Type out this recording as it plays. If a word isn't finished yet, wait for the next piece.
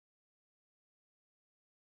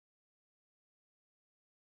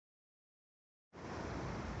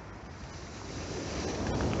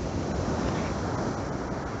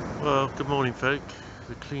Well, good morning folk.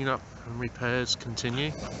 The clean-up and repairs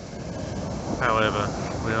continue. However,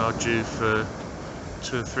 we are due for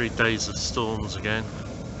 2 or 3 days of storms again.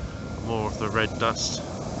 More of the red dust.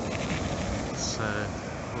 So,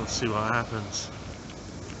 we'll see what happens.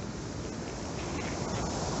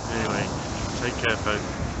 Anyway, take care folk.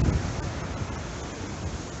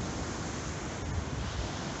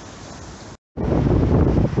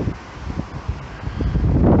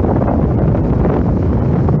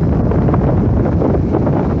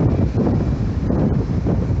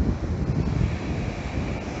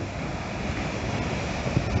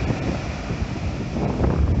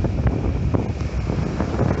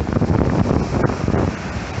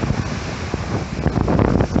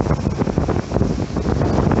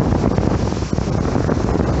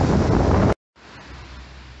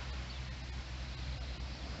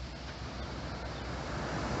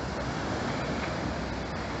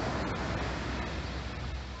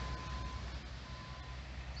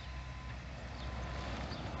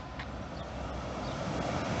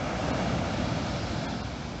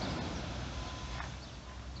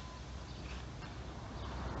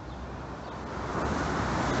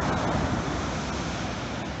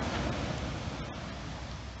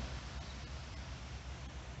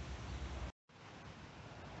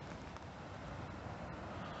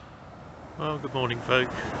 Well, good morning folk.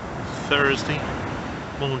 It's Thursday,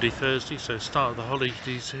 Maundy Thursday, so start of the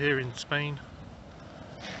holidays here in Spain.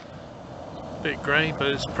 Bit grey, but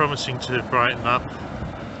it's promising to brighten up.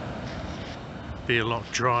 Be a lot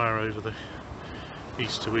drier over the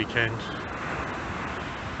Easter weekend.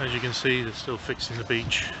 As you can see, they're still fixing the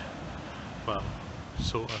beach. Well,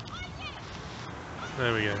 sort of.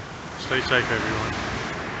 There we go. Stay safe everyone.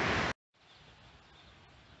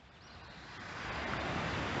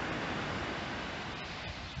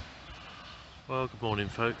 Well, good morning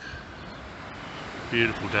folk.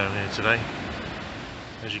 Beautiful down here today.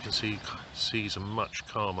 As you can see, seas are much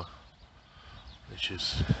calmer, which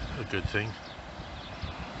is a good thing.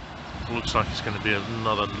 Looks like it's going to be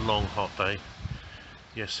another long hot day.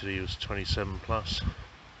 Yesterday was 27 plus,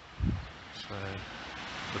 so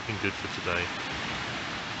looking good for today.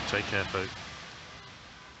 Take care folk.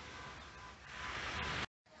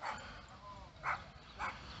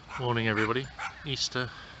 Morning everybody. Easter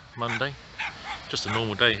Monday. Just a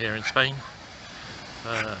normal day here in Spain.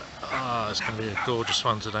 It's going to be a gorgeous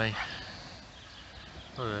one today.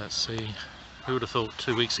 Let's see. Who would have thought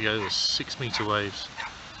 2 weeks ago there was 6-metre waves?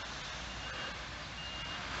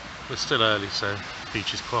 We're still early, so the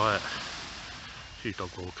beach is quiet. A few dog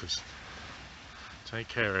walkers. Take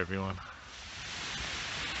care everyone.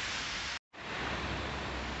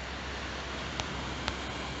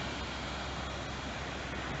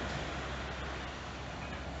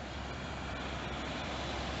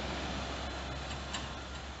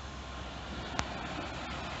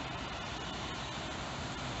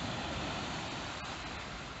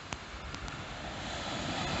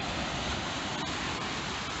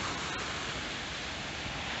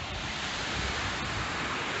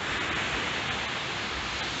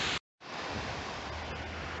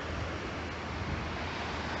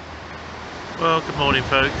 Well, good morning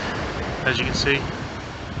folk. As you can see,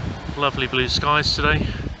 lovely blue skies today.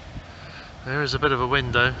 There is a bit of a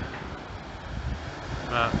window,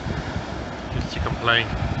 but just to complain.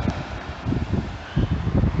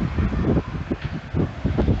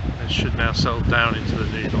 It should now settle down into the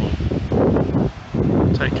new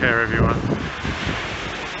norm. Take care everyone.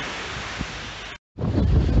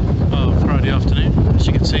 Well, Friday afternoon, as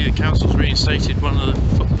you can see, the council's reinstated one of the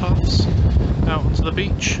footpaths out onto the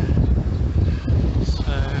beach.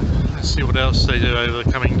 Let's see what else they do over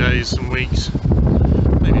the coming days and weeks.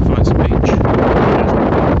 Maybe find some beach.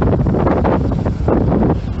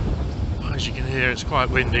 As you can hear, it's quite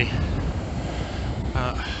windy.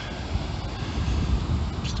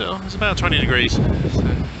 Still, it's about 20 degrees, so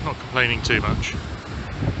not complaining too much.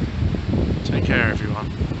 Take care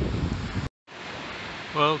everyone.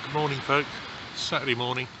 Well, good morning folk. Saturday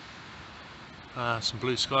morning. Some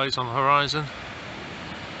blue skies on the horizon.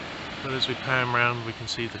 But as we pan round, we can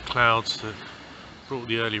see the clouds that brought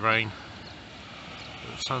the early rain.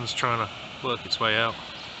 The sun's trying to work its way out.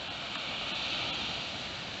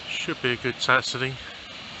 Should be a good Saturday.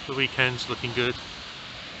 The weekend's looking good.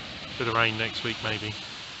 Bit of rain next week maybe.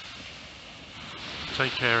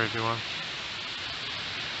 Take care everyone.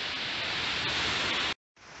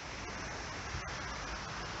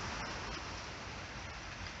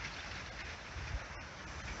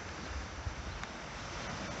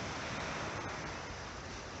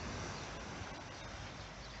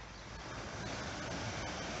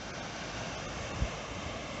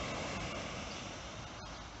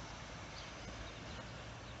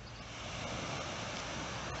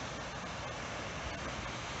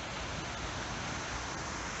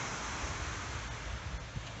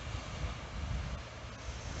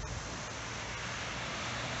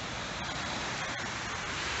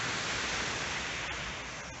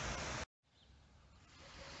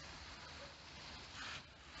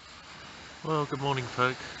 Well, good morning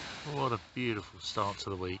folk. What a beautiful start to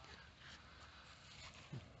the week.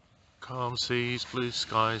 Calm seas, blue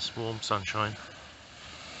skies, warm sunshine.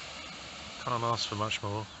 Can't ask for much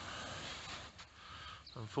more.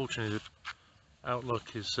 Unfortunately the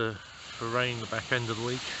outlook is for rain the back end of the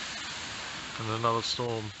week and another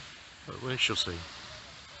storm, but we shall see.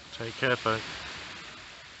 Take care folk.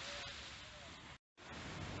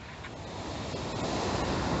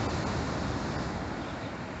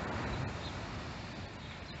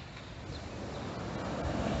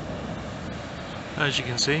 As you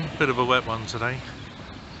can see, a bit of a wet one today.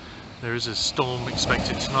 There is a storm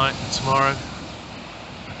expected tonight and tomorrow.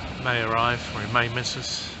 It may arrive or it may miss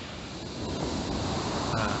us.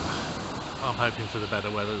 I'm hoping for the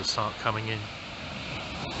better weather to start coming in,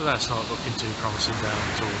 but that's not looking too promising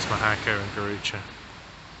down towards Mahaka and Garucha.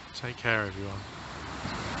 Take care everyone.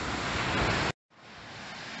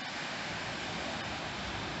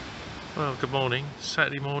 Well, good morning.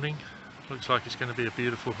 Saturday morning. Looks like it's going to be a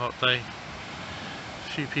beautiful hot day.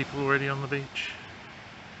 A few people already on the beach.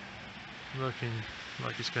 Looking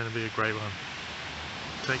like it's going to be a great one.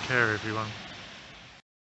 Take care everyone.